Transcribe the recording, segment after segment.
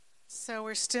So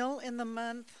we're still in the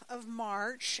month of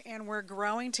March, and we're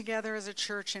growing together as a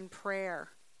church in prayer.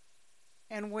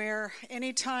 And where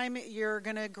anytime you're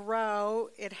going to grow,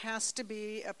 it has to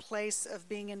be a place of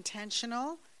being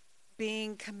intentional,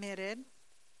 being committed,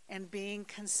 and being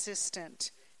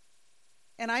consistent.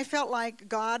 And I felt like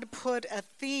God put a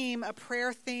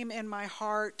prayer theme in my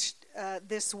heart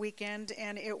this weekend,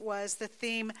 and it was the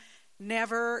theme,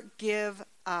 Never Give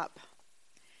Up.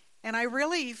 And I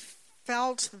really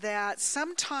felt that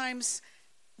sometimes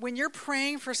when you're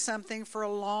praying for something for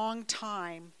a long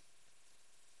time,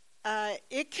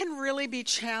 it can really be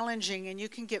challenging, and you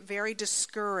can get very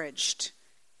discouraged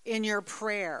in your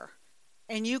prayer.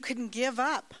 And you can give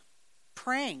up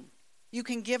praying. You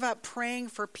can give up praying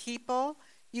for people.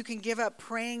 You can give up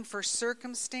praying for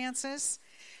circumstances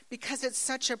because it's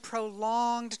such a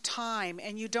prolonged time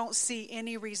and you don't see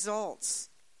any results.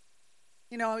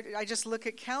 You know, I just look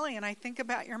at Kelly and I think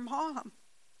about your mom.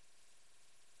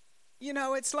 You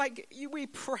know, it's like we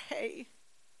pray.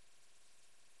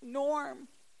 Norm,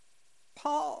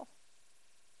 Paul.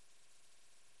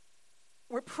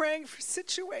 We're praying for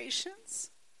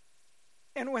situations.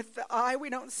 And with the eye, we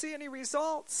don't see any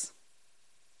results.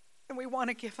 And we want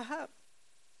to give up.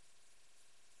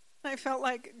 I felt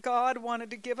like God wanted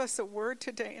to give us a word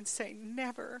today and say,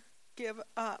 never give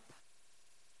up.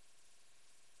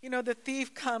 You know, the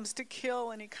thief comes to kill,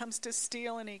 and he comes to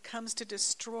steal, and he comes to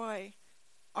destroy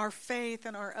our faith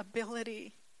and our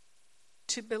ability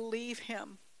to believe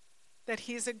him, that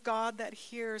he's a God that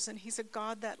hears, and he's a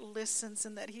God that listens,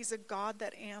 and that he's a God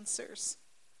that answers.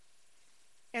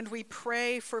 And we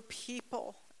pray for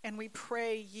people, and we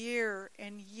pray year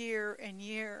and year and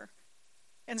year.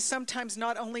 And sometimes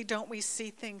not only don't we see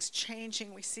things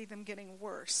changing, we see them getting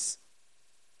worse.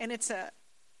 And it's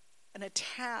an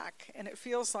attack, and it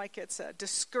feels like it's a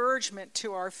discouragement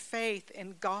to our faith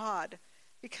in God.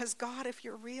 Because God, if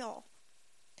you're real,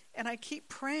 and I keep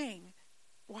praying,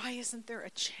 why isn't there a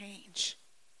change?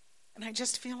 And I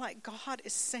just feel like God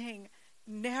is saying,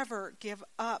 never give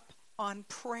up on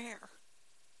prayer.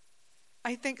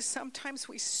 I think sometimes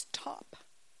we stop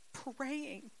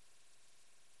praying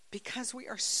because we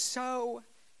are so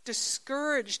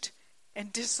discouraged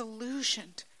and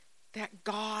disillusioned that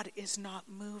God is not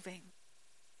moving.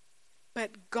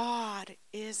 But God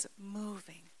is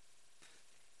moving.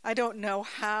 I don't know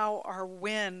how or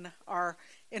when or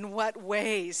in what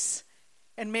ways,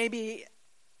 and maybe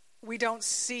we don't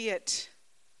see it,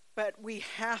 but we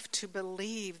have to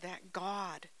believe that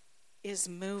God is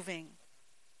moving.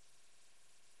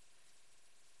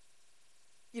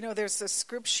 You know, there's a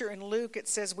scripture in Luke, it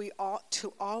says we ought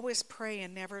to always pray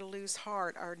and never lose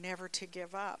heart, or never to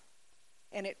give up.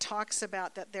 And it talks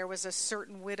about that there was a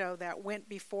certain widow that went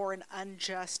before an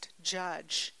unjust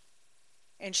judge.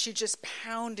 And she just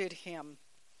pounded him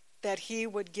that he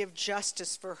would give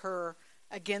justice for her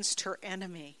against her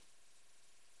enemy.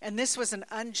 And this was an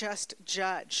unjust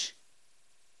judge.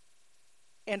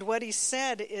 And what he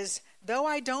said is, though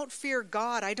I don't fear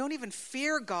God, I don't even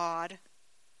fear God,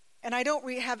 and I don't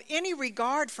have any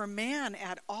regard for man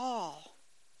at all.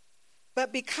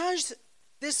 But because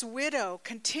this widow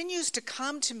continues to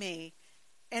come to me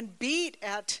and beat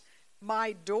at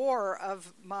my door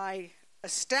of my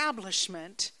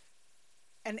establishment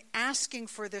and asking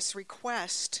for this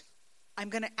request, I'm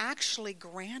going to actually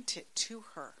grant it to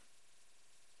her.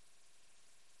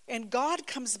 And God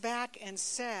comes back and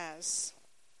says,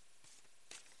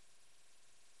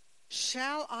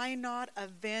 shall I not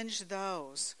avenge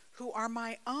those who are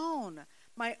my own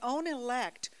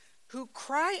elect, who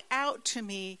cry out to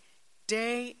me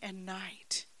day and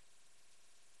night?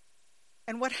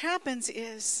 And what happens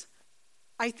is,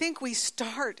 I think we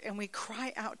start and we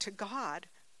cry out to God.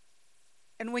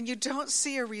 And when you don't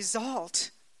see a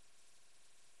result,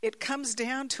 it comes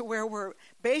down to where we're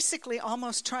basically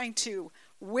almost trying to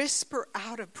whisper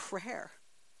out a prayer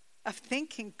of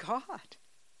thinking, God,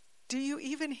 do you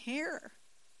even hear?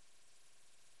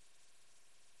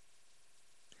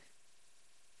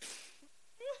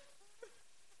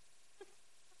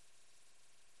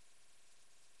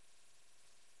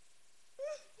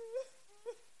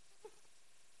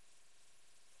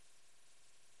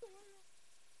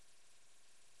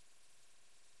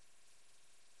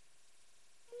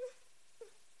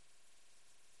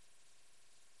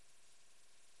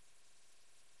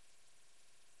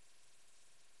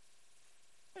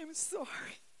 I'm sorry.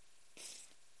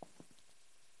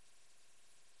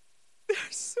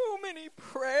 There's so many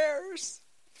prayers.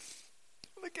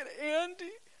 Look at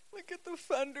Andy. Look at the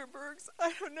Funderburgs.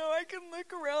 I don't know. I can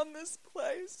look around this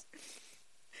place.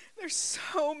 There's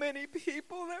so many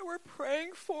people that we're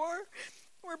praying for.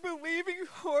 we're believing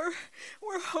for.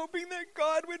 We're hoping that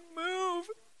God would move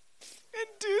and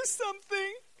do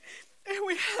something. And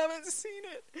we haven't seen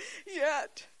it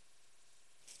yet.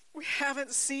 We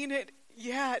haven't seen it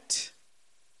yet.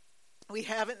 We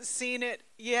haven't seen it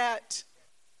yet.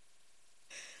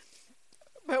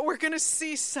 But we're going to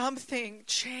see something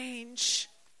change.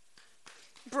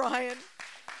 Brian,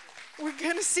 we're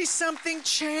going to see something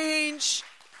change.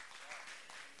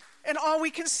 And all we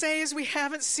can say is we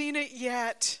haven't seen it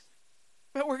yet.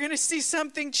 But we're going to see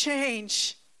something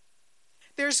change.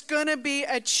 There's going to be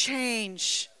a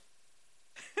change.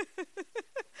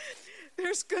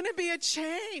 There's going to be a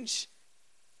change.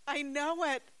 I know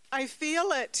it. I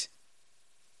feel it.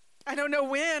 I don't know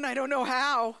when. I don't know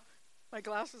how. My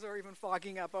glasses are even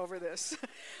fogging up over this.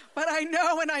 But I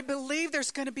know and I believe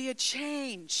there's going to be a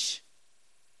change.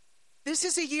 This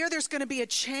is a year there's going to be a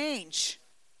change.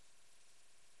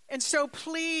 And so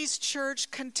please, church,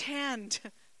 contend.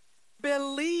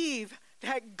 Believe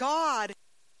that God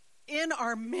in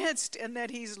our midst and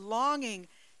that he's longing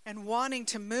and wanting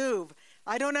to move.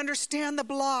 I don't understand the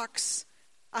blocks.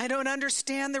 I don't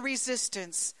understand the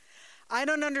resistance. I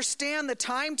don't understand the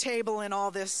timetable in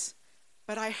all this.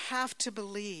 But I have to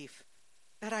believe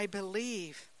that I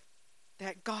believe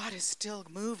that God is still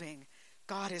moving.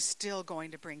 God is still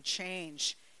going to bring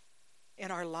change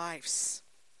in our lives.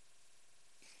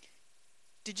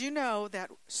 Did you know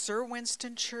that Sir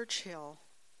Winston Churchill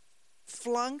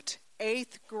flunked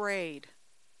 8th grade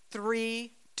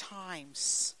 3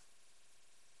 times?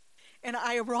 And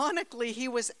ironically, he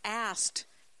was asked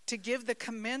to give the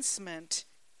commencement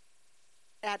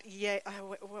at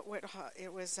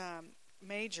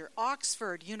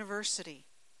Oxford University.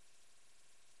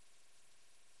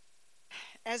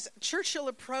 As Churchill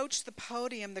approached the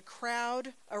podium, the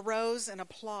crowd arose and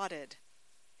applauded.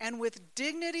 And with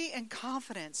dignity and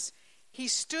confidence, he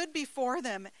stood before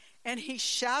them and he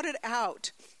shouted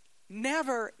out,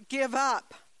 "Never give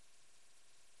up."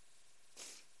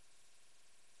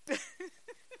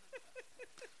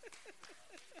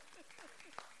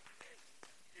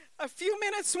 A few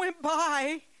minutes went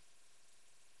by,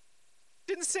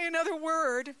 didn't say another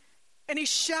word, and he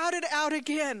shouted out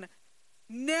again,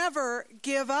 "Never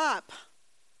give up."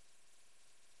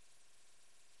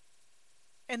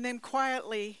 And then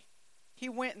quietly, he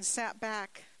went and sat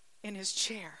back in his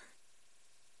chair.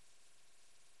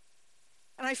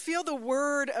 And I feel the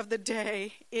word of the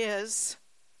day is,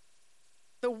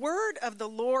 the word of the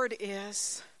Lord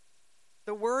is,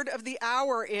 the word of the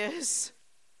hour is,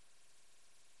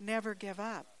 never give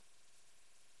up.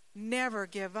 Never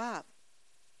give up.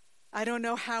 I don't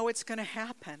know how it's going to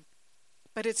happen,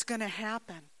 but it's going to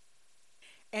happen.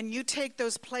 And you take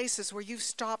those places where you've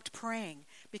stopped praying,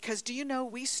 because do you know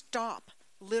we stop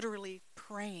literally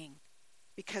praying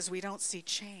because we don't see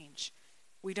change.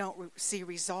 We don't see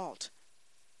result.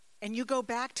 And you go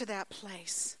back to that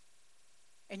place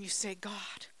and you say,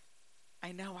 "God,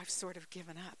 I know I've sort of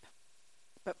given up,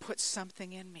 but put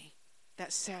something in me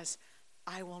that says,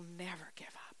 I will never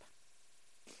give up."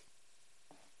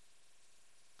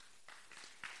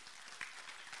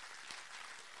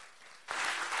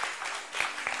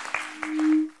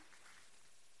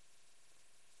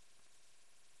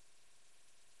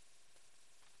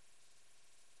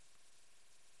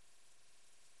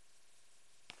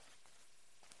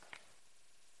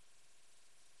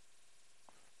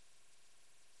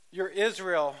 You're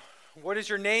Israel. What does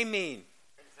your name mean?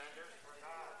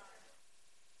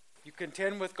 You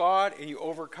contend with God and you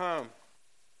overcome.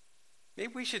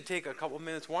 Maybe we should take a couple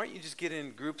minutes. Why don't you just get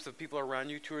in groups of people around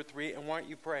you, 2 or 3, and why don't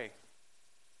you pray?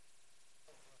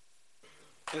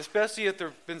 And especially if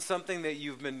there's been something that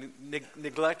you've been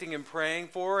neglecting and praying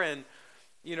for, and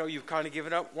you've kind of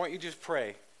given up, why don't you just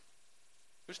pray?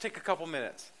 Just take a couple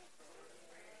minutes.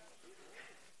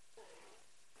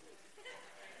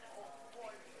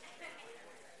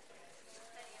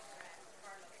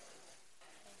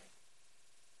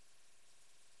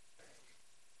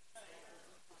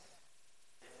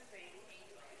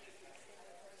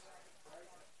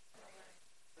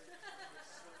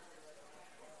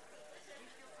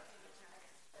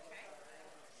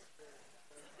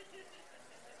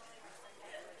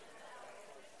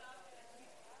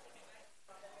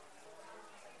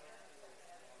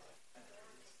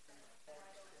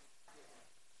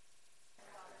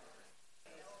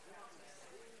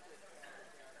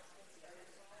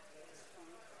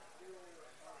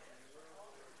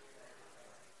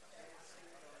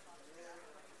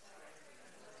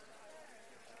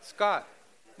 Scott,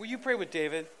 will you pray with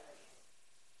David?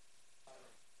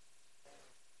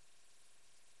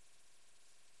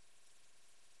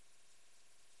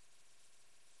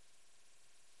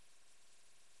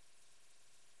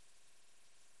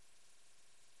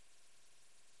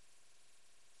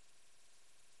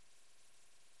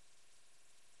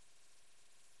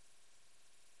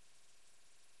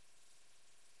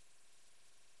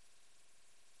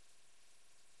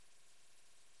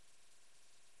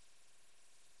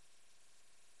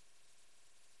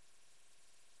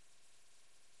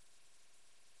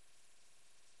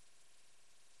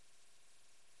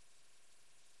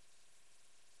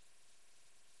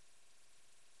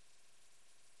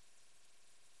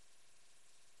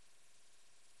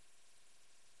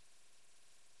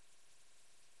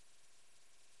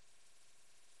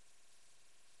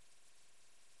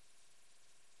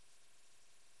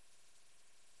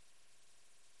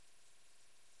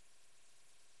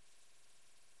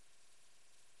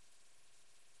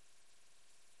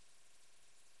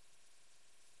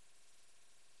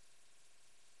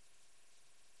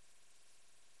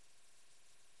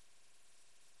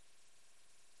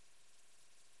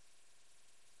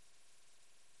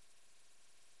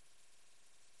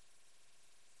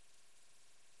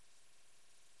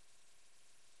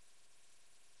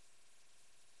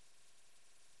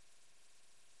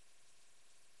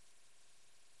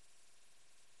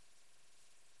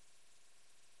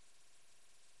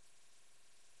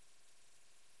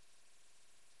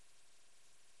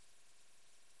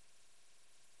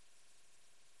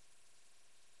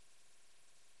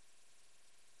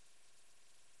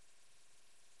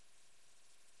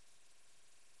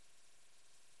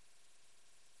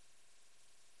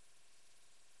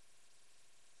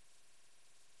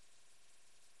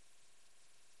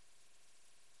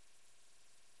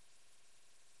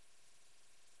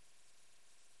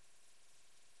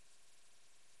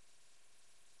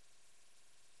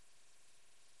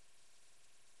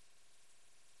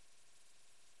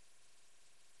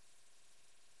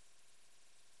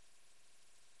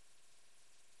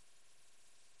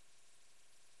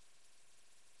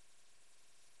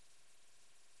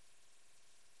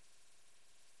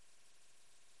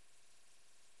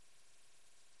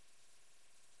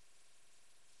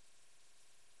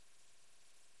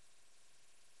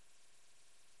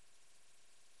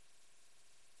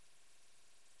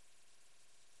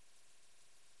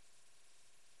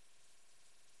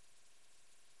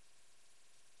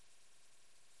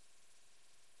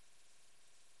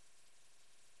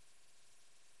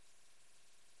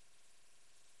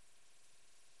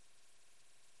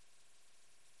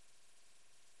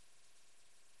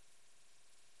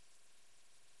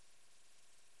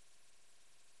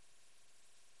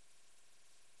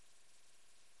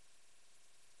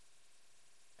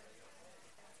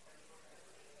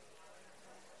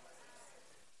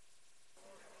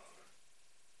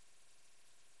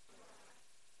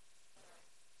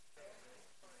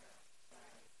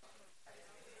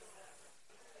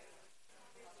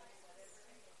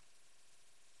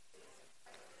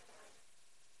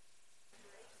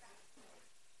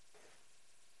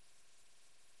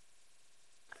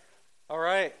 All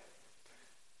right.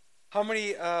 How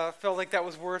many felt like that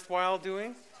was worthwhile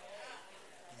doing?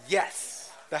 Yes.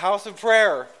 The house of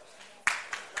prayer.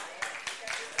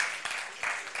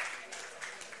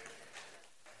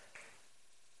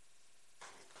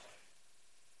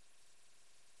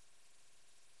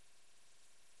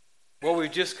 Well,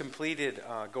 we've just completed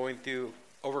going through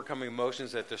overcoming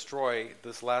emotions that destroy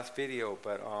this last video,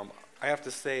 but I have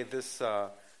to say this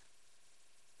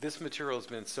material has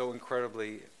been so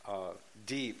incredibly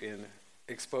deep in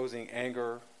exposing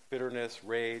anger, bitterness,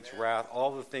 rage, wrath,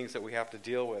 all the things that we have to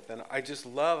deal with. And I just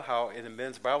love how in a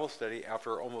men's Bible study,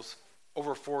 after almost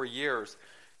over 4 years,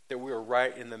 that we are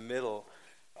right in the middle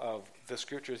of the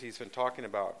scriptures he's been talking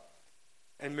about.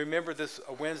 And remember this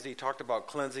Wednesday, he talked about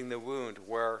cleansing the wound,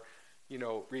 where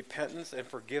repentance and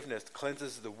forgiveness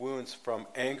cleanses the wounds from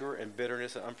anger and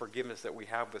bitterness and unforgiveness that we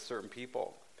have with certain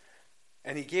people.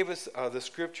 And he gave us the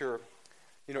scripture,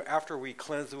 after we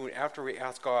cleanse the wound, after we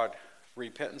ask God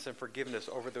repentance and forgiveness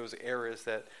over those areas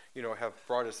that, have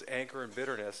brought us anger and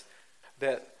bitterness,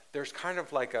 that there's kind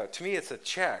of like to me it's a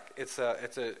check. It's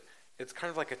kind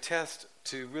of like a test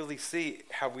to really see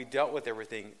have we dealt with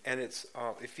everything. And it's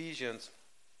Ephesians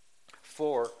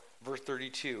 4, verse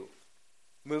 32.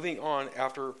 Moving on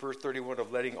after verse 31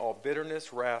 of letting all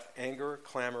bitterness, wrath, anger,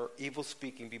 clamor, evil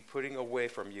speaking be putting away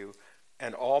from you,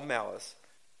 and all malice.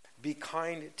 Be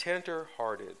kind,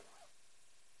 tender-hearted.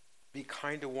 Be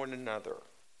kind to one another,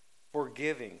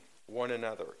 forgiving one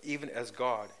another, even as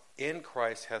God in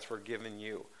Christ has forgiven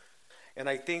you. And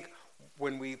I think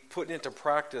when we put into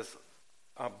practice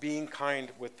being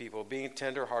kind with people, being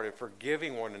tender-hearted,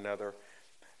 forgiving one another,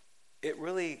 it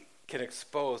really can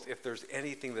expose if there's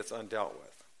anything that's undealt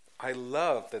with. I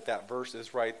love that verse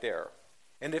is right there.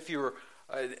 And if you're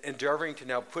endeavoring to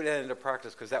now put that into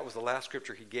practice, because that was the last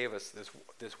scripture he gave us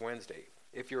this Wednesday.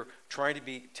 If you're trying to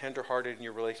be tenderhearted in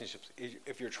your relationships,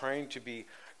 if you're trying to be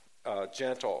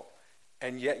gentle,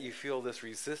 and yet you feel this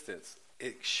resistance,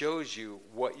 it shows you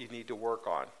what you need to work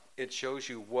on. It shows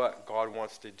you what God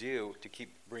wants to do to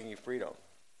keep bringing freedom.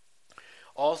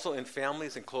 Also, in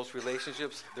families and close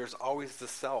relationships, there's always the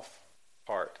self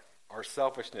part. Our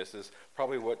selfishness is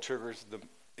probably what triggers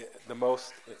the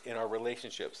most in our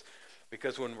relationships.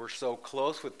 Because when we're so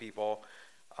close with people,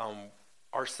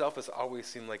 our self has always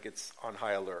seemed like it's on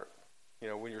high alert.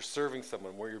 When you're serving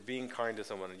someone, where you're being kind to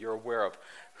someone, and you're aware of,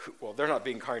 they're not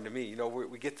being kind to me.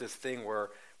 We get this thing where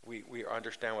we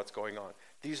understand what's going on.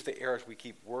 These are the areas we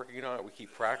keep working on, we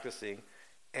keep practicing,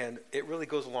 and it really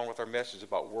goes along with our message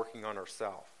about working on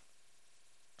ourselves.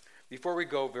 Before we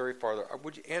go very farther,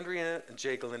 would you, Andrea and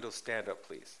Jay Galindo, stand up,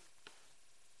 please?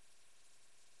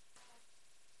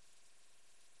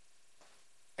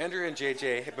 Andrea and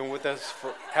JJ have been with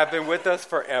us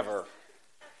forever.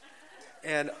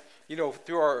 And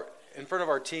in front of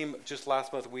our team, just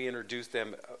last month, we introduced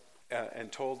them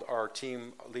and told our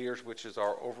team leaders, which is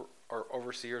our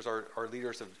overseers, our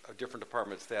leaders of different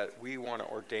departments, that we want to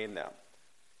ordain them.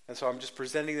 And so I'm just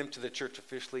presenting them to the church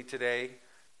officially today,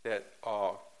 that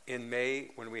in May,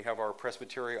 when we have our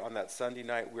presbytery on that Sunday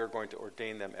night, we are going to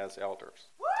ordain them as elders.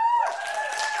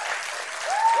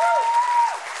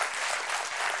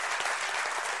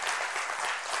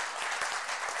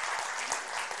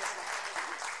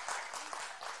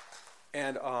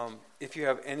 And if you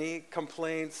have any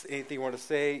complaints, anything you want to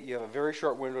say, you have a very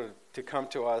short window to come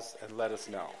to us and let us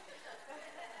know.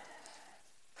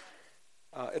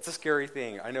 It's a scary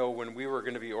thing. I know when we were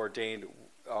going to be ordained,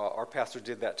 our pastor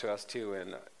did that to us too.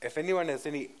 And if anyone has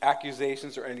any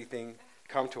accusations or anything,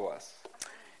 come to us.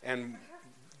 And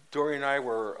Dory and I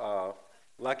were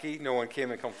lucky. No one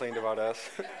came and complained about us.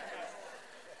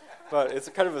 But it's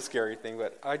kind of a scary thing.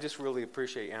 But I just really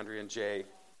appreciate Andrea and Jay.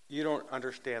 You don't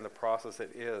understand the process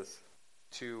it is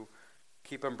to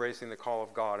keep embracing the call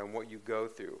of God and what you go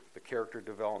through, the character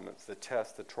developments, the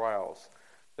tests, the trials,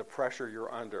 the pressure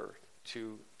you're under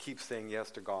to keep saying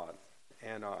yes to God.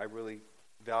 And I really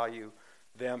value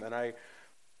them. And I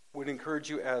would encourage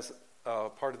you as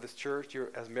part of this church,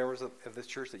 as members of this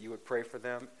church, that you would pray for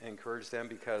them and encourage them,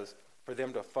 because for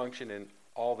them to function in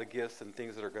all the gifts and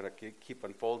things that are going to keep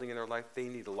unfolding in their life, they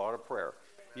need a lot of prayer.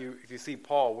 If you see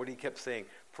Paul, what he kept saying,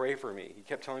 pray for me. He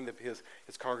kept telling his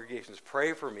congregations,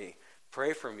 pray for me,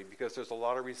 because there's a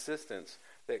lot of resistance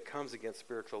that comes against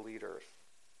spiritual leaders.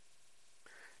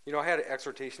 I had an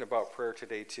exhortation about prayer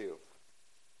today too,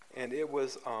 and it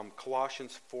was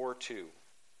Colossians 4:2.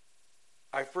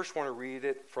 I first want to read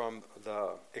it from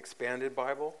the Expanded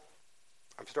Bible.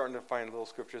 I'm starting to find little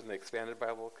scriptures in the Expanded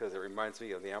Bible because it reminds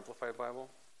me of the Amplified Bible.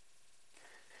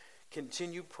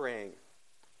 Continue praying.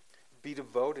 Be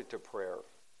devoted to prayer,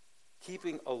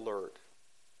 keeping alert,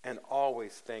 and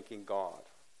always thanking God.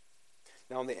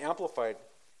 Now in the Amplified,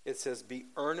 it says, be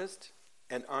earnest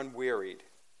and unwearied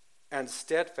and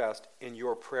steadfast in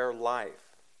your prayer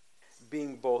life,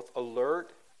 being both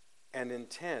alert and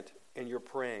intent in your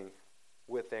praying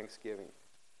with thanksgiving.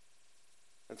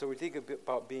 And so we think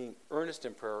about being earnest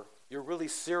in prayer. You're really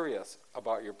serious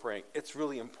about your praying. It's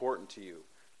really important to you.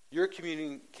 You're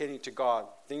communicating to God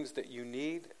things that you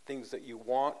need, things that you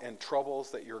want, and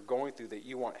troubles that you're going through that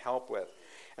you want help with.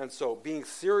 And so being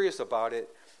serious about it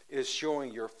is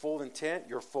showing your full intent,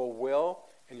 your full will,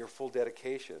 and your full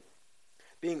dedication.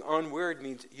 Being unwearied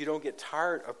means you don't get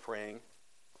tired of praying,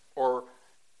 or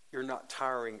you're not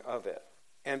tiring of it.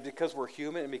 And because we're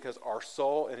human and because our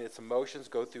soul and its emotions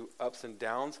go through ups and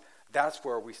downs, that's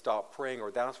where we stop praying,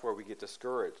 or that's where we get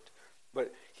discouraged.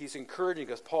 But he's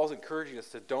encouraging us, Paul's encouraging us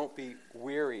to don't be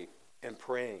weary in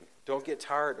praying. Don't get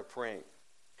tired of praying.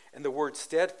 And the word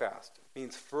steadfast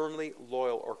means firmly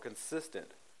loyal or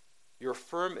consistent. You're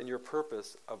firm in your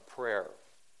purpose of prayer.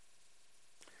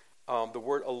 The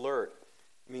word alert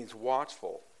means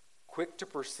watchful, quick to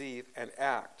perceive and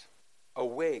act,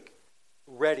 awake,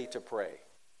 ready to pray.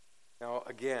 Now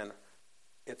again,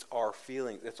 it's our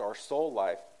feeling, it's our soul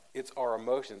life, it's our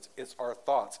emotions, it's our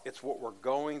thoughts, it's what we're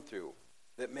going through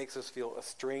that makes us feel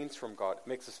estranged from God. It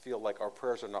makes us feel like our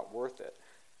prayers are not worth it.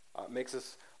 It makes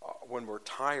us, when we're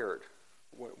tired,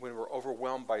 when we're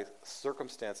overwhelmed by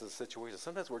circumstances, situations,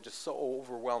 sometimes we're just so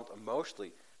overwhelmed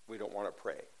emotionally, we don't want to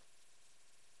pray.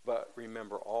 But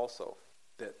remember also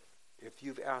that if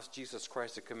you've asked Jesus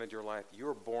Christ to come into your life,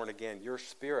 you're born again. Your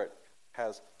spirit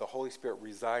has the Holy Spirit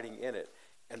residing in it.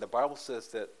 And the Bible says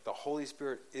that the Holy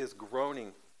Spirit is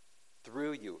groaning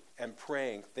through you and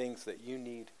praying things that you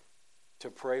need to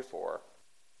pray for,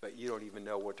 but you don't even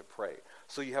know what to pray.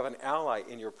 So you have an ally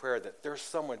in your prayer, that there's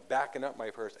someone backing up my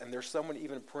prayers, and there's someone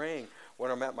even praying when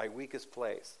I'm at my weakest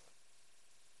place.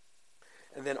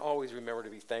 And then always remember to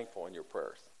be thankful in your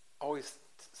prayers. Always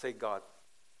say, God,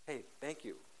 hey, thank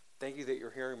you. Thank you that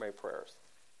you're hearing my prayers.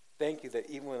 Thank you that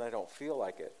even when I don't feel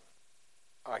like it,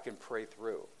 I can pray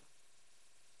through.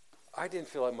 I didn't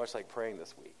feel that much like praying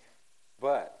this week,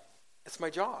 but it's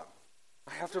my job.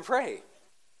 I have to pray.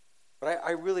 But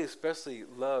I really especially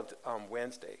loved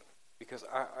Wednesday, because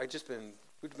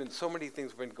we've been so many things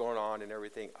have been going on and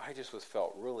everything. I just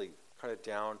felt really kind of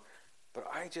down. But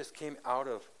I just came out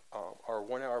of our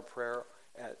 1 hour prayer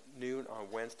at noon on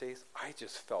Wednesdays. I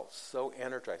just felt so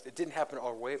energized. It didn't happen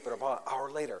all the way, but about an hour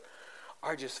later,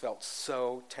 I just felt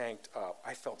so tanked up.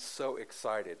 I felt so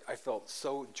excited. I felt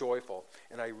so joyful.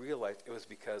 And I realized it was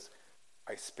because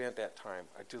I spent that time.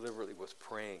 I deliberately was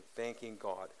praying, thanking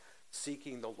God,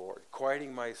 seeking the Lord,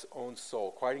 quieting my own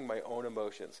soul, quieting my own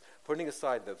emotions, putting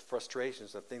aside the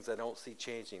frustrations, the things I don't see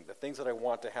changing, the things that I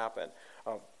want to happen.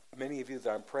 Many of you that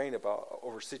I'm praying about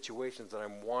over situations that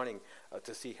I'm wanting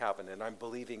to see happen, and I'm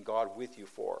believing God with you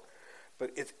for.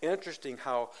 But it's interesting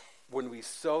how when we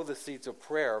sow the seeds of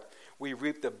prayer, we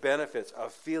reap the benefits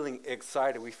of feeling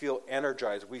excited. We feel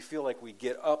energized. We feel like we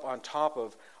get up on top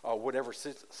of whatever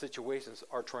situations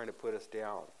are trying to put us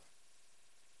down.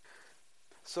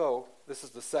 So, this is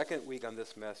the second week on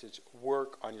this message,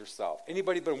 work on yourself.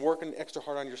 Anybody been working extra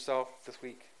hard on yourself this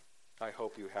week? I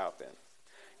hope you have been.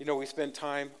 You know, we spend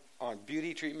time on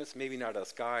beauty treatments, maybe not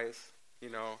us guys,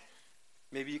 you know.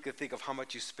 Maybe you could think of how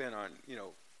much you spend on,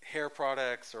 hair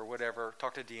products or whatever.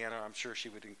 Talk to Deanna. I'm sure she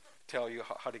would tell you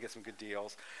how to get some good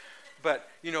deals. But,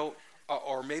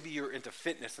 or maybe you're into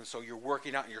fitness, and so you're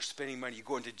working out and you're spending money. You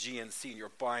go into GNC and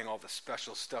you're buying all the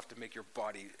special stuff to make your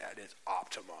body at its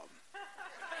optimum.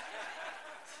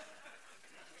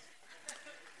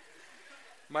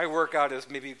 My workout is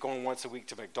maybe going once a week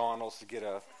to McDonald's to get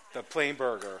the plain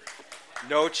burger.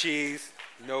 No cheese,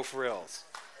 no frills.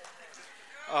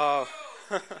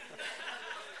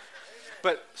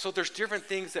 But so there's different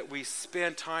things that we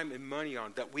spend time and money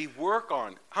on, that we work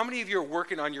on. How many of you are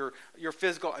working on your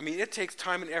physical? I mean, it takes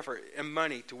time and effort and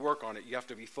money to work on it. You have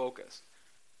to be focused.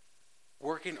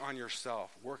 Working on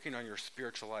yourself, working on your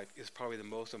spiritual life is probably the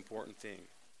most important thing.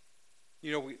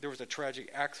 There was a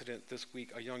tragic accident this week.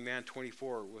 A young man,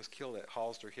 24, was killed at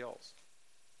Hollister Hills.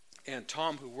 And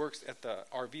Tom, who works at the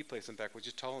RV place, in fact, was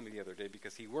just telling me the other day,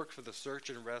 because he worked for the search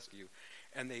and rescue,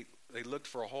 and they looked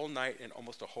for a whole night and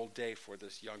almost a whole day for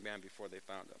this young man before they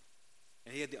found him.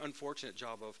 And he had the unfortunate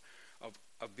job of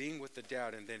being with the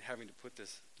dad and then having to put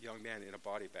this young man in a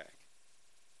body bag.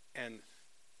 And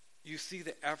you see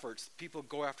the efforts. People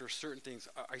go after certain things.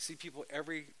 I see people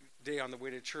every day on the way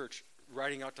to church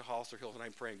riding out to Hollister Hills, and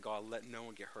I'm praying, God, let no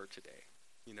one get hurt today,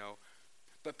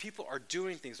 But people are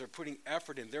doing things. They're putting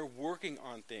effort in. They're working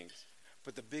on things.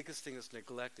 But the biggest thing that's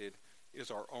neglected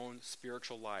is our own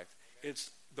spiritual life.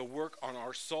 It's the work on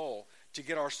our soul to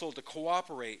get our soul to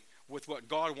cooperate with what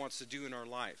God wants to do in our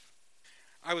life.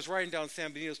 I was riding down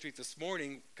San Benito Street this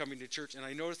morning coming to church, and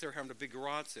I noticed they were having a big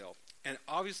garage sale. And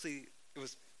obviously, it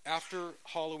was after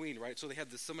Halloween, right? So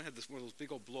someone had one of those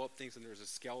big old blow-up things, and there was a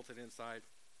skeleton inside.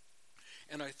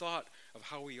 And I thought of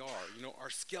how we are. Our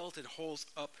skeleton holds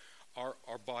up our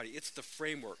body. It's the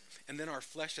framework. And then our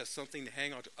flesh has something to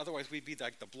hang on to. Otherwise, we'd be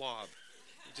like the blob.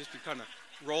 We'd just be kind of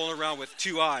rolling around with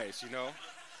two eyes,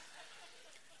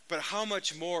 But how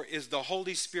much more is the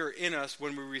Holy Spirit in us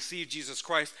when we receive Jesus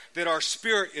Christ, that our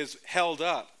spirit is held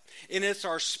up. And it's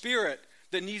our spirit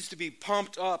that needs to be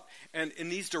pumped up, and it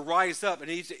needs to rise up, and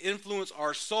it needs to influence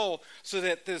our soul so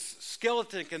that this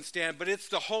skeleton can stand. But it's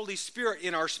the Holy Spirit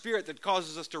in our spirit that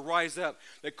causes us to rise up,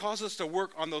 that causes us to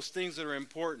work on those things that are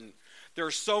important. There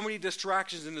are so many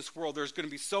distractions in this world. There's going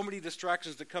to be so many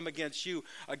distractions that come against you,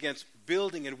 against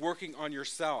building and working on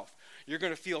yourself. You're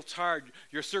going to feel tired.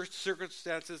 Your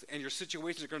circumstances and your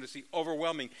situations are going to seem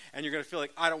overwhelming, and you're going to feel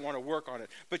like, I don't want to work on it.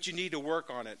 But you need to work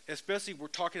on it. Especially, we're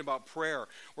talking about prayer.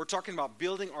 We're talking about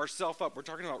building ourselves up. We're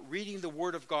talking about reading the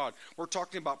Word of God. We're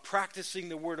talking about practicing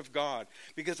the Word of God.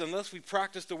 Because unless we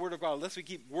practice the Word of God, unless we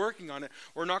keep working on it,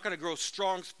 we're not going to grow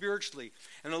strong spiritually.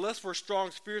 And unless we're strong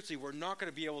spiritually, we're not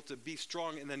going to be able to be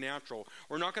strong in the natural.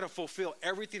 We're not going to fulfill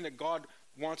everything that God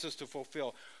wants us to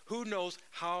fulfill. Who knows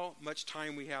how much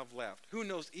time we have left? Who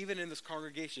knows, even in this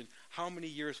congregation, how many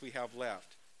years we have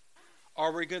left?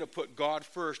 Are we going to put God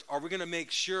first? Are we going to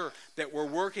make sure that we're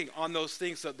working on those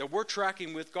things so that we're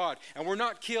tracking with God and we're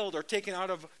not killed or taken out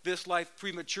of this life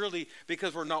prematurely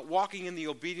because we're not walking in the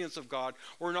obedience of God?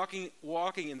 We're not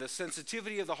walking in the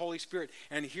sensitivity of the Holy Spirit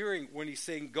and hearing when He's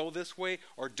saying go this way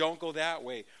or don't go that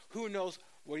way. Who knows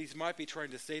what He might be trying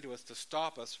to say to us to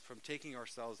stop us from taking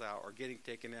ourselves out or getting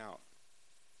taken out.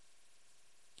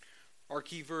 Our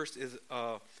key verse is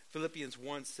Philippians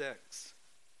 1:6.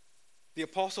 The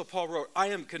Apostle Paul wrote, I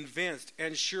am convinced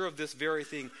and sure of this very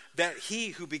thing, that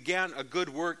He who began a good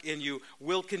work in you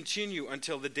will continue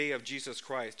until the day of Jesus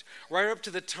Christ, right up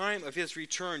to the time of His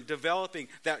return, developing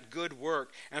that good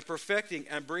work and perfecting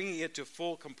and bringing it to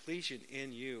full completion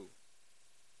in you.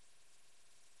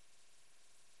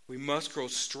 We must grow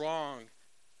strong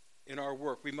in our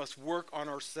work. We must work on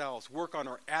ourselves, work on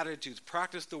our attitudes,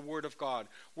 practice the Word of God,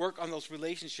 work on those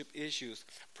relationship issues,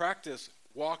 practice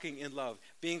walking in love,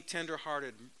 being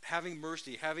tenderhearted, having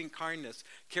mercy, having kindness,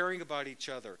 caring about each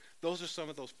other. Those are some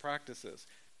of those practices.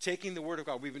 Taking the Word of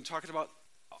God. We've been talking about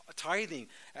tithing,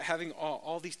 having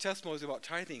all these testimonies about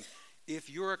tithing. If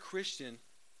you're a Christian,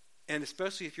 and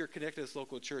especially if you're connected to this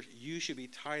local church, you should be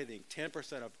tithing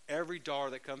 10% of every dollar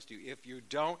that comes to you. If you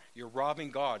don't, you're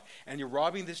robbing God. And you're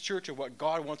robbing this church of what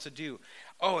God wants to do.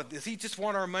 Oh, does He just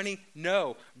want our money?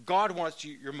 No. God wants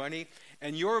your money.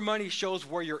 And your money shows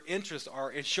where your interests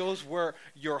are. It shows where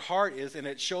your heart is. And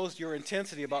it shows your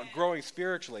intensity about growing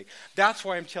spiritually. That's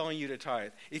why I'm telling you to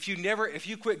tithe. If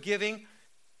you quit giving,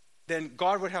 then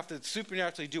God would have to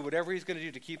supernaturally do whatever He's going to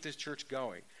do to keep this church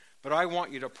going. But I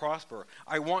want you to prosper.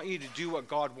 I want you to do what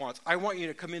God wants. I want you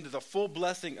to come into the full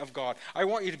blessing of God. I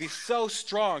want you to be so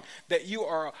strong that you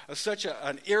are such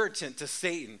an irritant to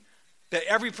Satan, that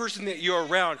every person that you're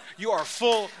around, you are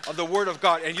full of the Word of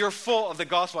God, and you're full of the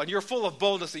gospel, and you're full of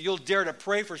boldness that you'll dare to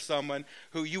pray for someone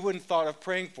who you wouldn't thought of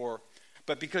praying for.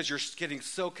 But because you're getting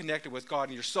so connected with God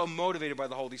and you're so motivated by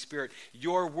the Holy Spirit,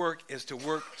 your work is to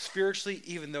work spiritually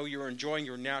even though you're enjoying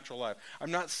your natural life. I'm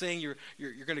not saying you're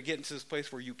going to get into this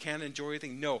place where you can't enjoy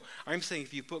anything. No, I'm saying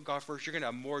if you put God first, you're going to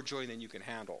have more joy than you can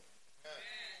handle.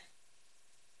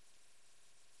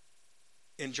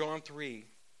 In John 3,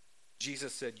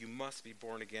 Jesus said, you must be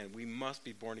born again. We must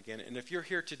be born again. And if you're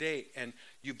here today and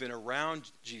you've been around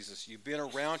Jesus, you've been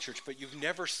around church, but you've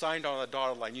never signed on a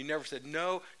dotted line. You never said,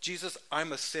 no, Jesus,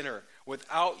 I'm a sinner.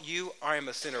 Without you, I am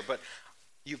a sinner. But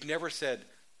you've never said,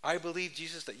 I believe,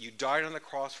 Jesus, that you died on the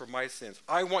cross for my sins.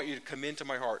 I want you to come into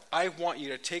my heart. I want you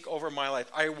to take over my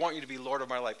life. I want you to be Lord of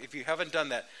my life. If you haven't done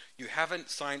that, you haven't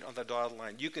signed on the dotted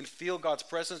line. You can feel God's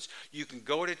presence. You can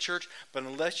go to church, but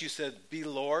unless you said, be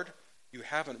Lord, you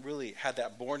haven't really had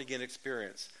that born-again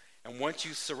experience. And once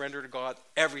you surrender to God,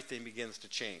 everything begins to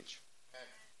change. Amen.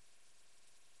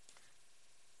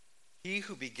 He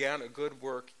who began a good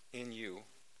work in you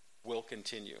will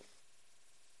continue.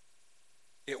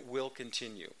 It will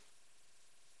continue.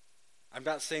 I'm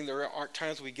not saying there aren't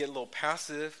times we get a little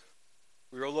passive,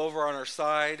 we roll over on our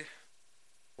side,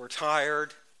 we're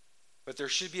tired, but there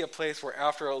should be a place where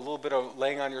after a little bit of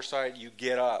laying on your side, you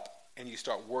get up and you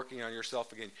start working on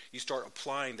yourself again. You start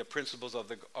applying the principles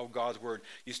of God's word.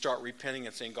 You start repenting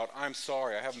and saying, God, I'm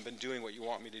sorry. I haven't been doing what you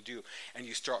want me to do. And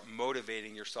you start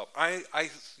motivating yourself.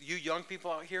 You young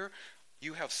people out here,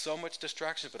 you have so much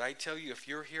distraction, but I tell you, if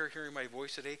you're here hearing my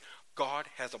voice today, God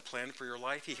has a plan for your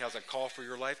life. He has a call for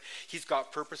your life. He's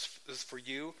got purposes for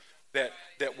you that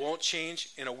won't change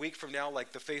in a week from now,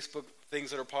 like the Facebook things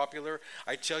that are popular.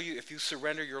 I tell you, if you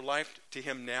surrender your life to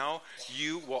him now,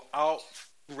 you will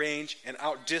outrange and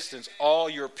outdistance all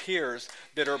your peers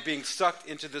that are being sucked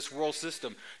into this world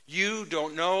system. You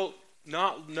don't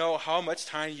not know how much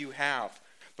time you have.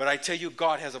 But I tell you,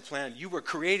 God has a plan. You were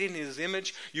created in his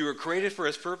image. You were created for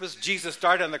his purpose. Jesus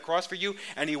died on the cross for you,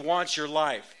 and he wants your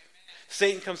life.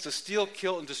 Satan comes to steal,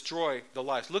 kill, and destroy the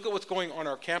lives. Look at what's going on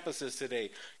our campuses today.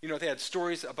 You know, they had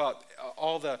stories about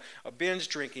all the binge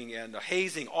drinking and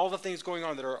hazing, all the things going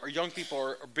on that our young people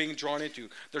are being drawn into.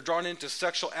 They're drawn into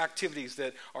sexual activities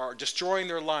that are destroying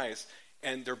their lives,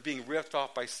 and they're being ripped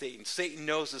off by Satan. Satan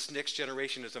knows this next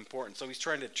generation is important, so he's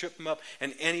trying to trip them up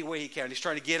in any way he can. He's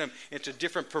trying to get them into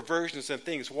different perversions and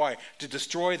things. Why? To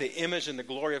destroy the image and the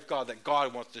glory of God that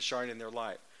God wants to shine in their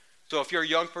life. So if you're a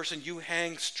young person, you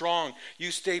hang strong.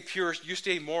 You stay pure. You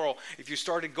stay moral. If you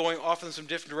started going off in some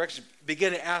different directions,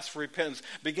 begin to ask for repentance.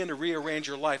 Begin to rearrange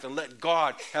your life and let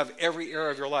God have every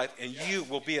area of your life, and you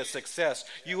will be a success.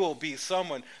 You will be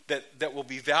someone that will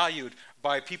be valued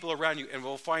by people around you and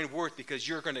will find worth because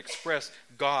you're going to express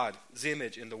God's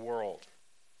image in the world.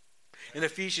 In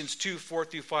Ephesians 2,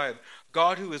 4-5,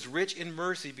 God, who is rich in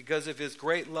mercy because of his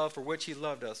great love for which he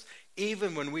loved us,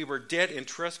 even when we were dead in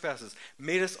trespasses,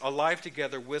 made us alive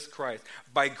together with Christ.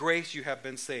 By grace you have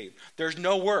been saved. There's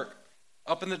no work.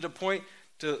 Up until the point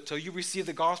till you receive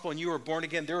the gospel and you are born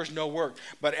again, there is no work.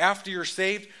 But after you're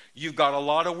saved, you've got a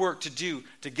lot of work to do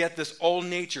to get this old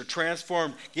nature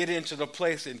transformed, get it into the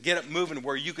place and get it moving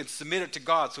where you can submit it to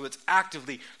God so it's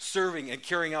actively serving and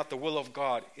carrying out the will of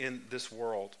God in this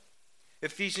world.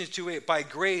 Ephesians 2:8, by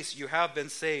grace you have been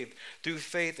saved through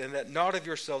faith, and that not of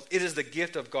yourselves. It is the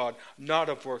gift of God, not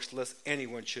of works, lest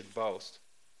anyone should boast.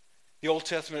 The Old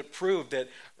Testament proved that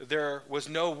there was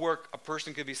no work a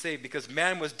person could be saved because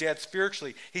man was dead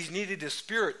spiritually. He needed his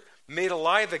spirit made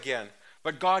alive again.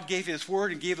 But God gave his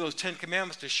word and gave those 10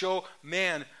 commandments to show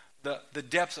man the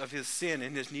depths of his sin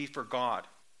and his need for God.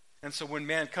 And so when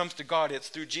man comes to God, it's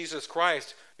through Jesus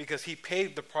Christ because he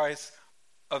paid the price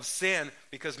of sin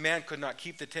because man could not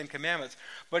keep the 10 commandments.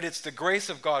 But it's the grace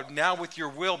of God now with your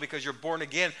will because you're born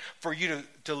again for you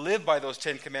to live by those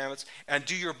 10 commandments and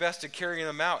do your best to carry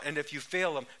them out. And if you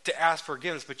fail them, to ask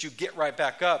forgiveness. But you get right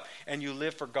back up and you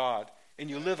live for God. And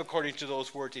you live according to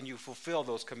those words and you fulfill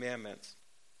those commandments.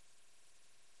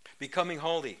 Becoming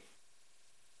holy.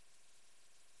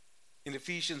 In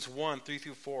Ephesians 1,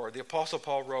 3-4, the Apostle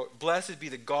Paul wrote, blessed be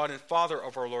the God and Father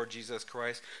of our Lord Jesus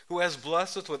Christ, who has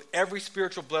blessed us with every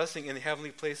spiritual blessing in the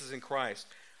heavenly places in Christ,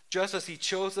 just as he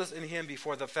chose us in him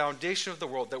before the foundation of the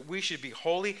world, that we should be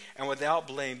holy and without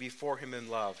blame before him in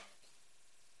love.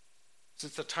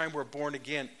 Since the time we're born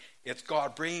again, it's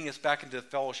God bringing us back into the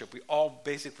fellowship. We all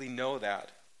basically know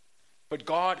that. But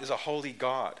God is a holy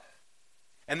God.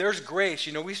 And there's grace.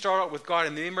 You know, we start out with God,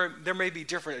 and there may be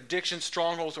different addictions,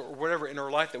 strongholds, or whatever in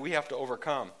our life that we have to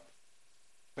overcome.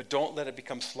 But don't let it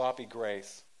become sloppy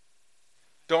grace.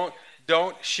 Don't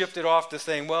shift it off to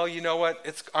saying, well, you know what,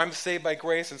 I'm saved by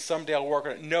grace, and someday I'll work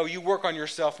on it. No, you work on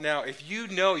yourself now. If you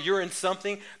know you're in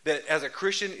something that as a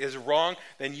Christian is wrong,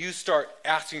 then you start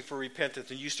asking for repentance,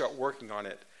 and you start working on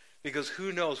it. Because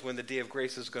who knows when the day of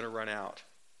grace is going to run out.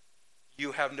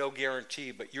 You have no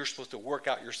guarantee, but you're supposed to work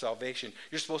out your salvation.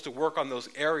 You're supposed to work on those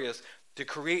areas to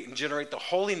create and generate the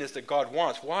holiness that God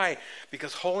wants. Why?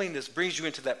 Because holiness brings you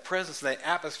into that presence and that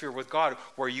atmosphere with God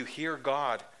where you hear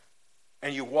God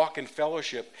and you walk in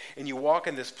fellowship and you walk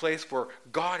in this place where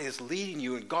God is leading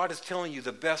you and God is telling you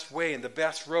the best way and the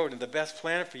best road and the best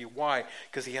plan for you. Why?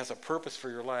 Because he has a purpose for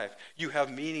your life. You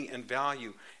have meaning and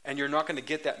value, and you're not going to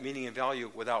get that meaning and value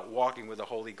without walking with a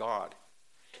holy God.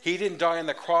 He didn't die on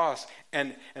the cross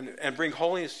and bring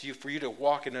holiness to you for you to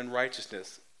walk in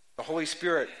unrighteousness. The Holy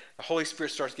Spirit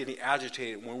starts getting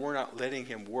agitated when we're not letting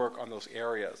him work on those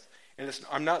areas. And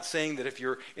I'm not saying that if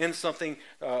you're in something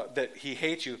that he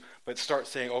hates you, but start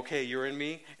saying, okay, you're in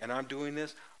me and I'm doing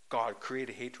this. God, create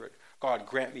a hatred. God,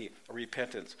 grant me a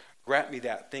repentance. Grant me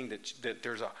that thing that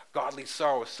there's a godly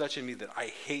sorrow such in me that I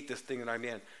hate this thing that I'm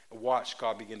in. Watch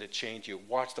God begin to change you.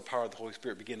 Watch the power of the Holy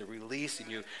Spirit begin to release in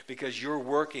you because you're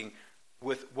working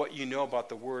with what you know about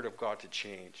the Word of God to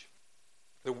change.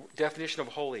 The definition of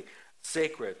holy,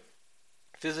 sacred,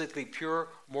 physically pure,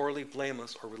 morally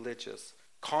blameless, or religious.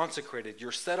 consecrated.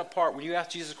 You're set apart. When you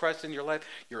ask Jesus Christ in your life,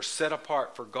 you're set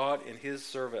apart for God in his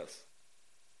service.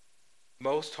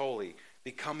 Most holy,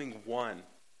 becoming one.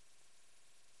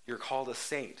 You're called a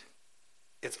saint.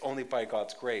 It's only by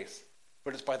God's grace.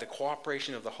 But it's by the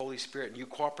cooperation of the Holy Spirit, and you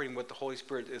cooperating with the Holy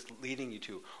Spirit is leading you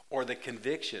to, or the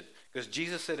conviction. Because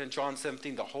Jesus said in John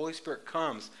 17, the Holy Spirit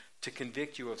comes to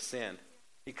convict you of sin.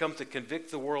 He comes to convict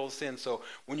the world of sin. So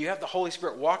when you have the Holy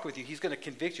Spirit walk with you, he's going to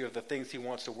convict you of the things he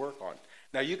wants to work on.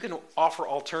 Now you can offer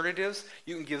alternatives,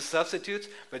 you can give substitutes,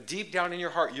 but deep down in your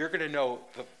heart, you're going to know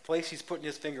the place he's putting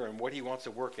his finger in, what he wants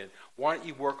to work in. Why don't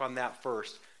you work on that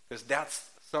first? Because that's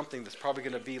something that's probably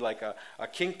going to be like a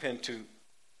kingpin to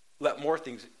let more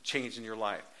things change in your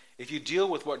life. If you deal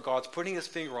with what God's putting his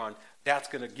finger on, that's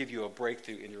going to give you a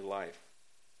breakthrough in your life.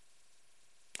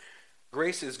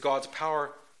 Grace is God's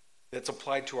power that's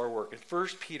applied to our work. In 1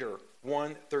 Peter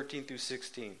 1, 13 through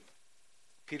 16,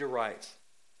 Peter writes,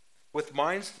 with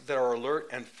minds that are alert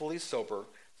and fully sober,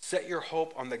 set your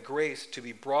hope on the grace to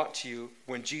be brought to you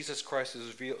when Jesus Christ is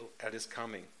revealed at his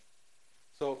coming.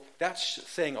 So that's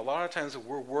saying a lot of times that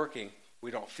we're working,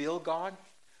 we don't feel God,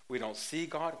 we don't see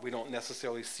God, we don't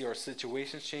necessarily see our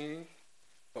situations changing,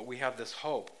 but we have this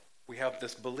hope, we have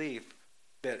this belief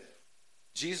that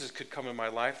Jesus could come in my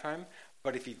lifetime,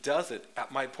 but if he does it,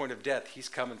 at my point of death, he's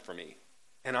coming for me,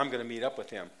 and I'm going to meet up with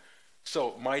him.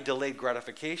 So my delayed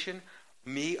gratification,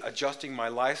 me adjusting my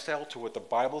lifestyle to what the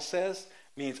Bible says,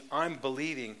 means I'm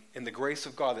believing in the grace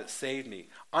of God that saved me.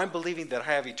 I'm believing that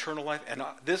I have eternal life, and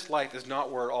this life is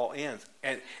not where it all ends.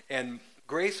 And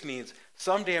grace means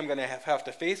someday I'm going to have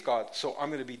to face God, so I'm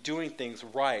going to be doing things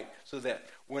right so that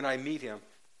when I meet him,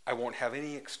 I won't have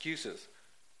any excuses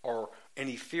or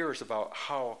any fears about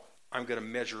how I'm going to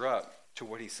measure up to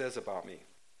what he says about me.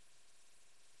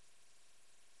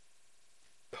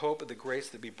 The hope of the grace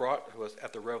that be brought to us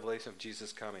at the revelation of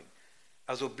Jesus coming.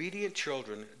 As obedient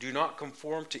children, do not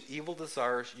conform to evil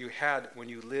desires you had when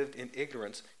you lived in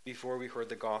ignorance before we heard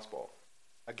the gospel.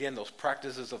 Again, those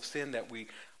practices of sin that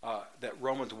that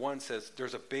Romans 1 says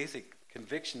there's a basic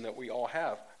conviction that we all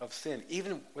have of sin.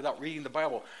 Even without reading the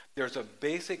Bible, there's a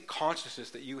basic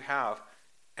consciousness that you have.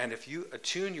 And if you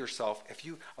attune yourself, if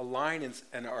you align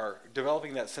and are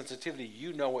developing that sensitivity,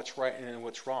 you know what's right and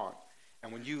what's wrong.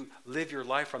 And when you live your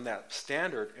life from that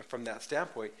standard and from that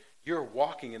standpoint, you're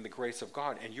walking in the grace of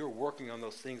God and you're working on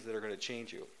those things that are going to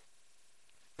change you.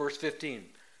 Verse 15,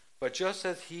 but just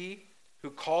as he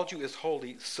who called you is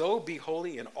holy, so be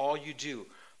holy in all you do.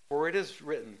 For it is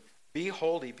written, be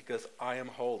holy because I am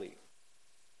holy.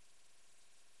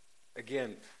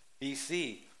 Again,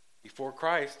 BC, before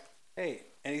Christ, hey,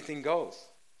 anything goes.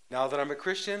 Now that I'm a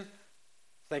Christian,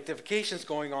 sanctification's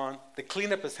going on, the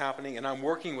cleanup is happening, and I'm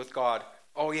working with God.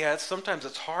 Oh yeah, sometimes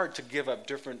it's hard to give up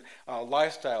different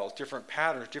lifestyles, different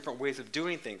patterns, different ways of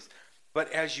doing things.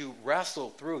 But as you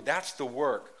wrestle through, that's the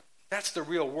work. That's the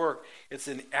real work. It's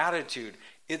an attitude.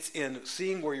 It's in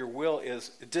seeing where your will is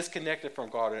disconnected from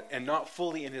God and not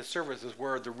fully in his service is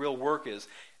where the real work is,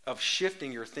 of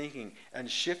shifting your thinking and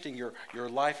shifting your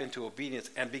life into obedience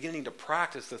and beginning to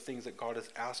practice the things that God is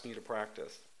asking you to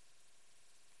practice.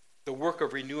 The work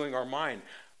of renewing our mind.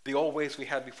 The old ways we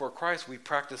had before Christ, we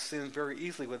practiced sin very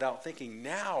easily without thinking.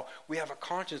 Now we have a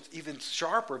conscience even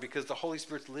sharper because the Holy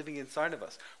Spirit's living inside of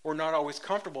us. We're not always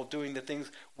comfortable doing the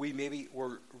things we maybe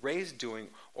were raised doing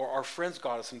or our friends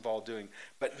got us involved doing.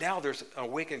 But now there's an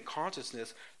awakened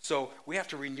consciousness, so we have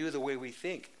to renew the way we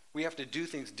think. We have to do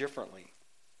things differently.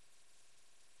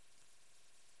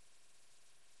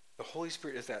 The Holy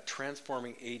Spirit is that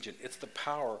transforming agent. It's the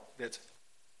power that's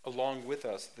along with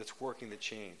us that's working the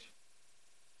change.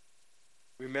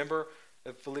 Remember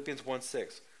Philippians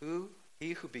 1:6,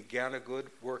 he who began a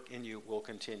good work in you will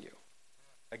continue.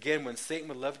 Again, when Satan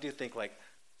would love you to think like,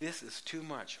 this is too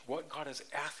much. What God is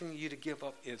asking you to give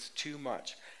up is too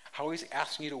much. How he's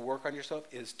asking you to work on yourself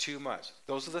is too much.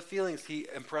 Those are the feelings he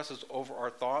impresses over our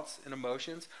thoughts and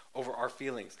emotions, over our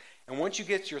feelings. And once you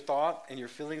get your thought and your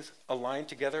feelings aligned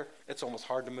together, it's almost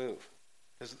hard to move.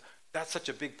 Because that's such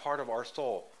a big part of our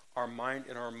soul, our mind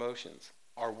and our emotions,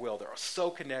 our will. They're so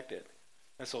connected.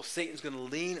 And so Satan's going to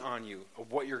lean on you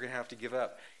of what you're going to have to give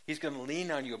up. He's going to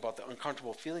lean on you about the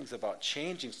uncomfortable feelings about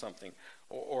changing something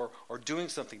or doing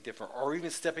something different or even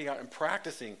stepping out and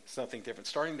practicing something different,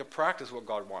 starting to practice what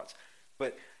God wants.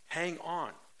 But hang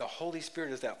on. The Holy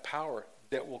Spirit is that power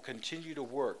that will continue to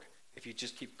work if you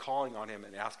just keep calling on him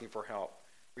and asking for help.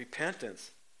 Repentance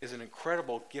is an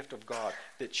incredible gift of God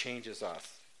that changes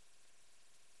us.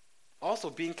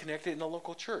 Also, being connected in the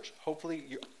local church.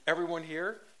 Hopefully, everyone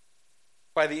here,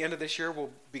 by the end of this year, will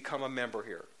become a member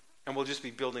here. And we'll just be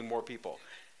building more people.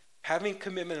 Having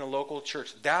commitment in a local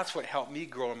church, that's what helped me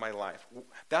grow in my life.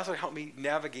 That's what helped me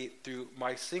navigate through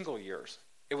my single years.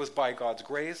 It was by God's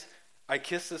grace. I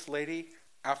kissed this lady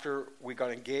after we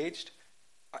got engaged.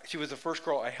 She was the first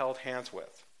girl I held hands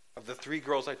with. Of the 3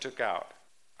 girls I took out,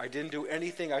 I didn't do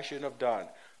anything I shouldn't have done.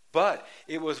 But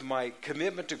it was my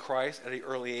commitment to Christ at an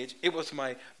early age. It was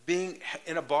my being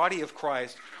in a body of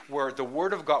Christ where the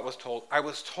Word of God was told. I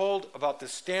was told about the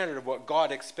standard of what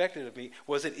God expected of me.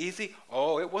 Was it easy?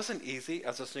 Oh, it wasn't easy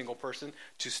as a single person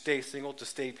to stay single, to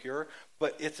stay pure.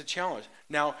 But it's a challenge.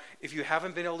 Now, if you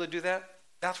haven't been able to do that,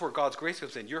 that's where God's grace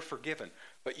comes in. You're forgiven.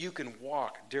 But you can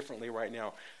walk differently right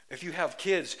now. If you have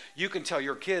kids, you can tell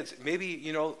your kids, maybe,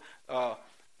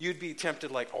 you'd be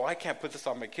tempted like, oh, I can't put this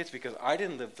on my kids because I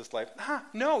didn't live this life.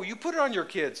 No, you put it on your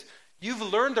kids. You've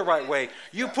learned the right way.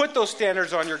 You put those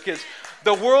standards on your kids.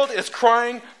 The world is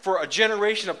crying for a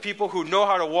generation of people who know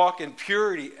how to walk in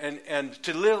purity and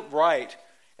to live right.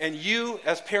 And you,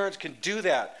 as parents, can do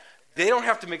that. They don't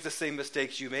have to make the same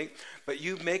mistakes you make, but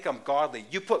you make them godly.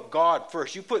 You put God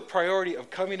first. You put priority of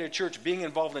coming to church, being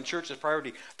involved in church as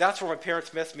priority. That's where my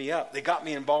parents messed me up. They got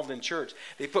me involved in church.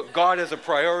 They put God as a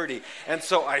priority, and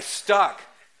so I stuck.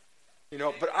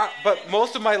 But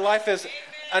most of my life is,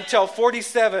 until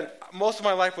 47, most of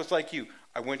my life was like you.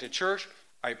 I went to church,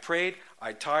 I prayed,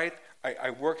 I tithed, I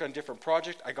worked on different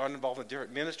projects, I got involved in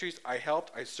different ministries, I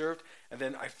helped, I served, and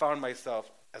then I found myself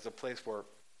as a place where,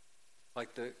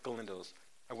 like the Galindos,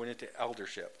 I went into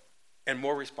eldership and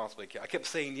more responsibility. I kept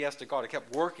saying yes to God. I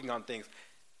kept working on things.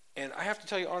 And I have to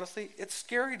tell you honestly, it's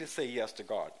scary to say yes to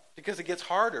God because it gets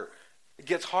harder. It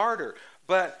gets harder.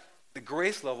 But the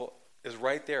grace level is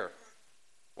right there.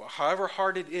 Well, however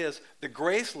hard it is, the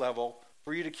grace level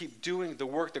for you to keep doing the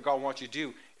work that God wants you to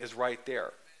do is right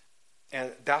there.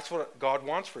 And that's what God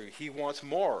wants for you. He wants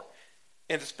more.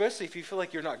 And especially if you feel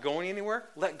like you're not going anywhere,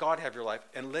 let God have your life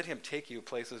and let him take you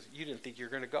places you didn't think you were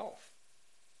going to go.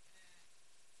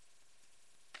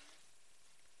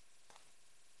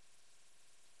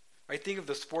 I think of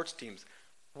the sports teams,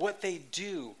 what they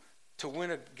do to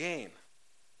win a game.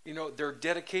 Their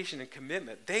dedication and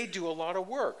commitment. They do a lot of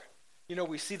work.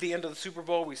 We see the end of the Super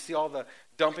Bowl. We see all the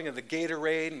dumping of the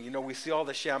Gatorade. And, we see all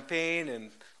the champagne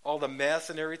and all the mess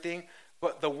and everything.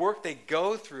 But the work they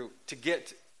go through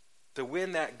to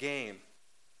win that game.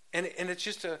 And it's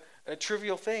just a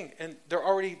trivial thing. And they're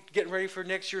already getting ready for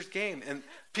next year's game. And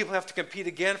people have to compete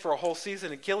again for a whole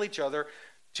season and kill each other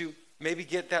to maybe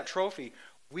get that trophy.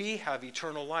 We have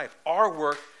eternal life. Our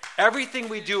work, everything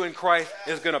we do in Christ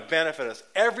is going to benefit us.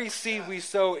 Every seed we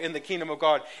sow in the kingdom of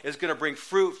God is going to bring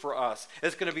fruit for us.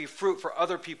 It's going to be fruit for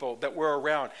other people that we're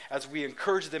around as we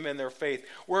encourage them in their faith.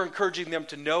 We're encouraging them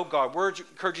to know God. We're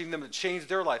encouraging them to change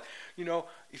their life.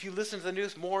 If you listen to the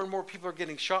news, more and more people are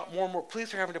getting shot. More and more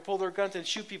police are having to pull their guns and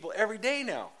shoot people every day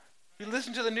now. If you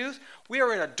listen to the news, we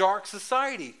are in a dark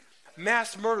society.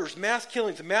 Mass murders, mass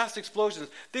killings, mass explosions.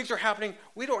 Things are happening.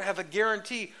 We don't have a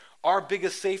guarantee. Our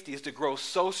biggest safety is to grow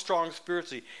so strong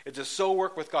spiritually. It's to so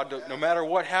work with God. No matter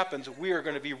what happens, we are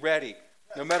going to be ready.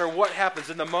 No matter what happens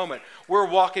in the moment, we're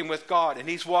walking with God and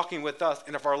he's walking with us.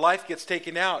 And if our life gets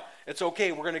taken out, it's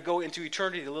okay. We're going to go into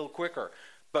eternity a little quicker.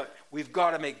 But we've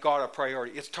got to make God a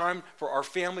priority. It's time for our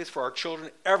families, for our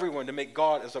children, everyone to make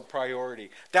God as a priority.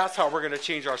 That's how we're going to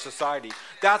change our society.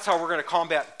 That's how we're going to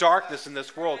combat darkness in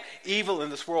this world, evil in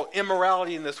this world,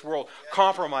 immorality in this world,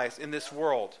 compromise in this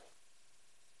world.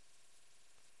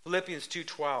 Philippians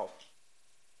 2:12.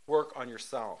 Work on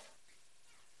yourself.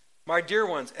 My dear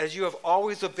ones, as you have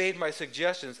always obeyed my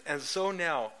suggestions, and so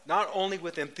now, not only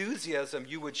with enthusiasm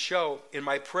you would show in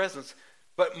my presence,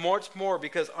 but much more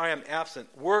because I am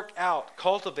absent. Work out,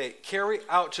 cultivate, carry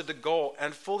out to the goal,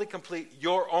 and fully complete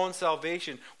your own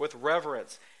salvation with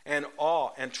reverence and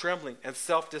awe and trembling and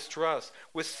self-distrust,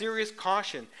 with serious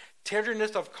caution,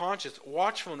 tenderness of conscience,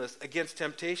 watchfulness against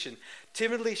temptation,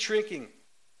 timidly shrinking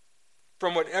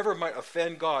from whatever might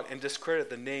offend God and discredit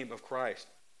the name of Christ.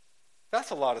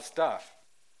 That's a lot of stuff.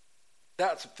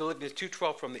 That's Philippians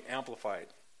 2:12 from the Amplified.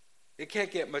 It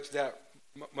can't get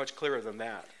much clearer than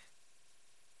that.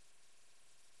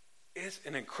 It's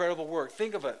an incredible work.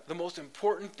 Think of it. The most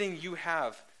important thing you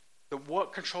have,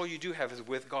 what control you do have is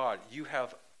with God. You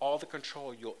have all the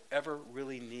control you'll ever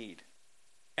really need.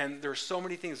 And there's so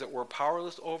many things that we're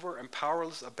powerless over and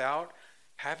powerless about.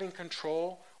 Having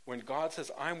control when God says,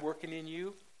 I'm working in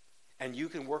you and you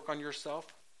can work on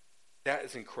yourself, that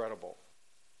is incredible.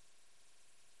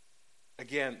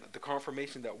 Again, the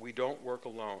confirmation that we don't work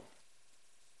alone.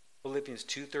 Philippians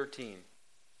 2:13.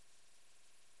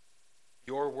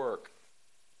 Your work,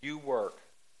 you work,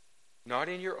 not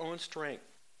in your own strength,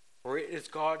 for it is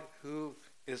God who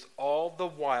is all the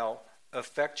while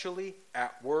effectually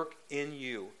at work in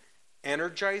you,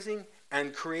 energizing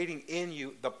and creating in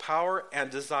you the power and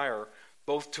desire,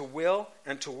 both to will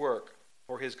and to work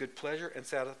for his good pleasure and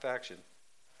satisfaction.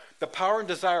 The power and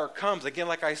desire comes, again,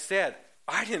 like I said,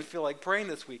 I didn't feel like praying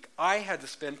this week. I had to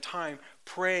spend time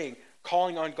praying,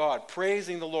 calling on God,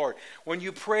 praising the Lord. When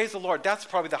you praise the Lord, that's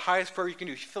probably the highest prayer you can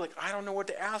do. You feel like, I don't know what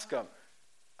to ask him.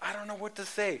 I don't know what to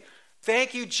say.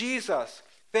 Thank you, Jesus.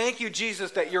 Thank you,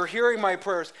 Jesus, that you're hearing my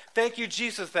prayers. Thank you,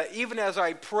 Jesus, that even as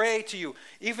I pray to you,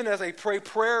 even as I pray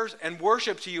prayers and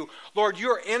worship to you, Lord,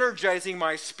 you're energizing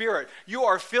my spirit. You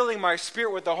are filling my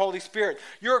spirit with the Holy Spirit.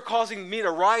 You're causing me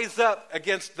to rise up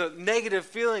against the negative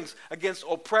feelings, against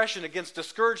oppression, against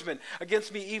discouragement,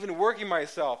 against me even working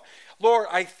myself. Lord,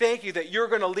 I thank you that you're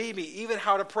going to lead me even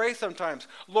how to pray sometimes.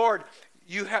 Lord,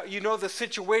 you know the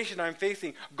situation I'm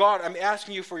facing. God, I'm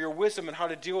asking you for your wisdom and how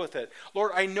to deal with it.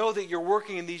 Lord, I know that you're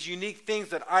working in these unique things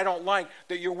that I don't like,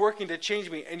 that you're working to change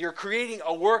me, and you're creating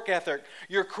a work ethic.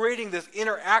 You're creating this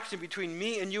interaction between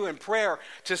me and you in prayer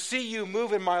to see you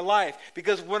move in my life.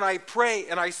 Because when I pray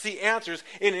and I see answers,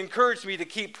 it encourages me to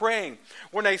keep praying.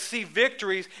 When I see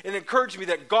victories, it encourages me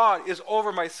that God is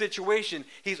over my situation.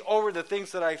 He's over the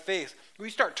things that I face. When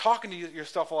you start talking to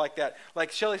yourself like that,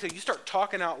 like Shelley said, you start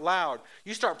talking out loud.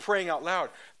 You start praying out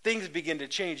loud. Things begin to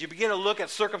change. You begin to look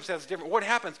at circumstances different. What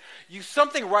happens?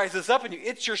 Something rises up in you.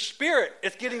 It's your spirit.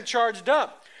 It's getting charged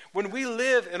up. When we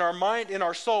live in our mind, in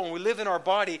our soul, when we live in our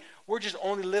body, we're just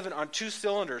only living on 2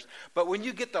 cylinders. But when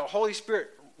you get the Holy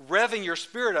Spirit revving your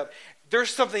spirit up,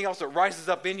 there's something else that rises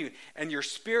up in you. And your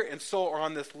spirit and soul are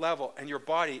on this level. And your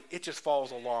body, it just follows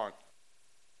along.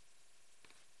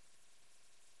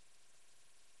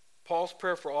 Paul's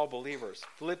prayer for all believers,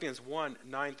 Philippians 1,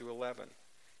 9 through 11.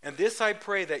 And this I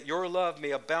pray, that your love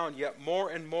may abound yet more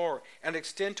and more, and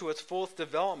extend to its fullest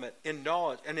development in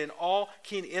knowledge and in all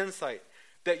keen insight,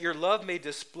 that your love may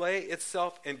display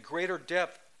itself in greater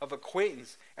depth of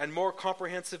acquaintance and more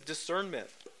comprehensive discernment.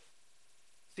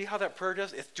 See how that prayer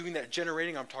does? It's doing that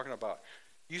generating I'm talking about.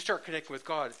 You start connecting with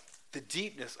God, the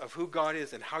deepness of who God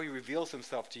is and how he reveals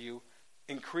himself to you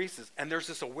increases, and there's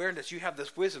this awareness. You have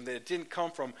this wisdom that it didn't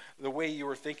come from the way you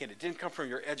were thinking. It didn't come from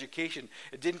your education.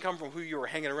 It didn't come from who you were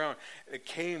hanging around. It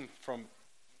came from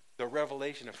the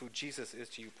revelation of who Jesus is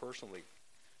to you personally.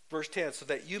 Verse 10, so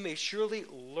that you may surely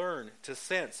learn to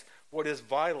sense what is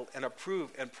vital and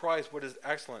approve and prize what is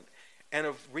excellent and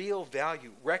of real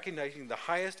value, recognizing the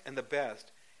highest and the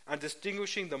best and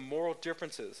distinguishing the moral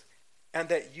differences, and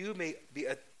that you may be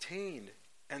attained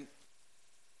and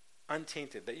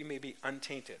untainted, that you may be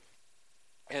untainted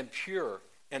and pure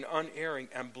and unerring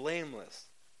and blameless,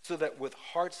 so that with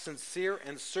hearts sincere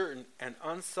and certain and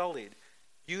unsullied,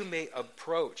 you may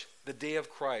approach the day of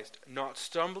Christ, not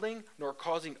stumbling nor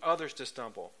causing others to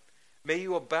stumble. May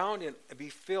you abound and be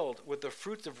filled with the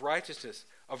fruits of righteousness,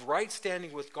 of right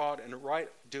standing with God and right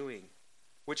doing,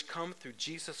 which come through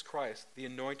Jesus Christ, the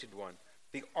Anointed One,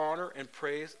 the honor and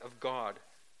praise of God,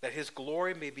 that his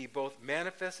glory may be both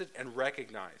manifested and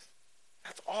recognized.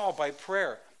 That's all by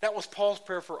prayer. That was Paul's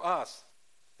prayer for us.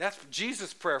 That's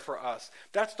Jesus' prayer for us.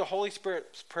 That's the Holy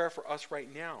Spirit's prayer for us right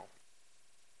now.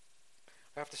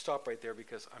 I have to stop right there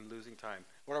because I'm losing time.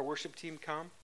 Would our worship team come?